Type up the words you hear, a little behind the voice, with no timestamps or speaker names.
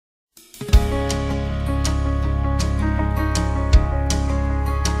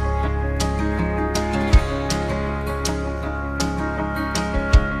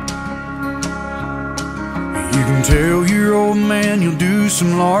can tell your old man you'll do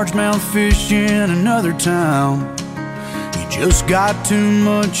some largemouth fish in another town. You just got too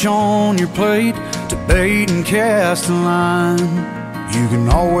much on your plate to bait and cast a line. You can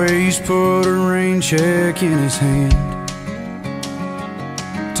always put a rain check in his hand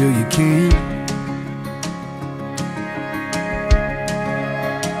till you can't.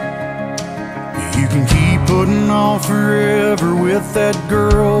 You can keep putting off forever with that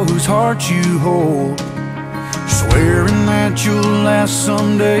girl whose heart you hold, swearing that you'll last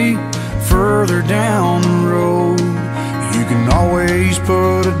someday further down the road. You can always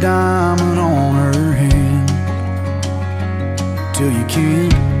put a diamond on her hand till you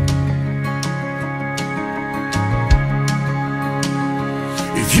can't.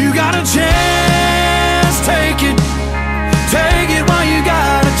 If you got a chance, take it. Take it while you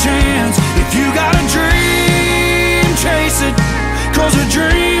got a chance. If you got a dream, chase it, 'cause a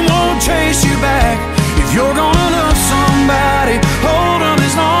dream won't chase you back. If you're gonna love somebody, hold them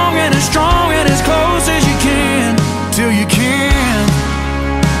as long and as strong and as close as you can till you can.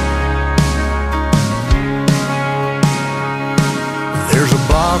 There's a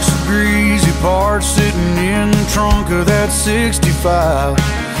box of greasy parts sitting in the trunk of that 65,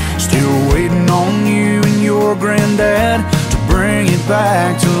 still waiting on you and your granddad to bring it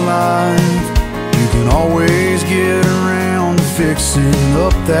back to life. You can always get around to fixing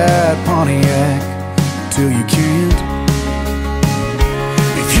up that Pontiac till you can't.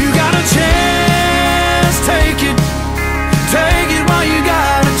 If you got a chance, take it. Take it while you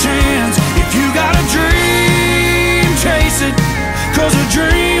got a chance. If you got a dream, chase it, 'cause a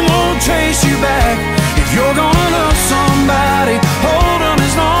dream won't chase you back. If you're gonna love somebody, hold them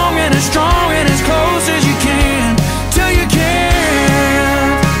as long and as strong and as close as you can till you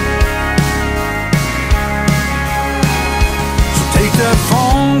can't. So take that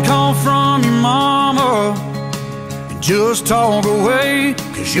phone call from your mama and just talk away,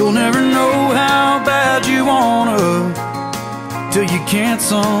 'cause you'll never know how bad you wanna till you can't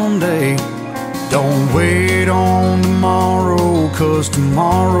someday. Don't wait on tomorrow, 'cause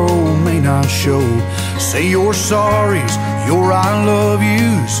tomorrow may not show. Say your sorries, your I love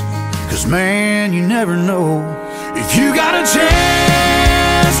yous, 'cause man, you never know. If you got a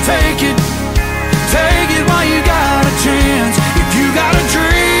chance, take it. Take it while you got a chance. If you got a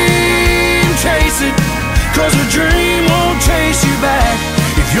dream, chase it, 'cause a dream won't chase you back.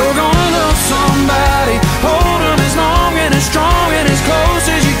 If you're gonna love somebody, hold them as long and as strong and as close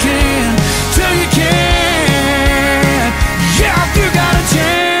as you can till you can. Yeah, if you got a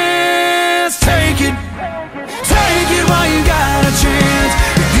chance, take it. Take it while you got a chance.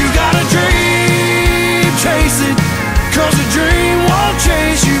 If you got a dream, chase it, 'cause a dream won't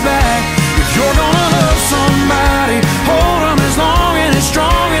chase you back.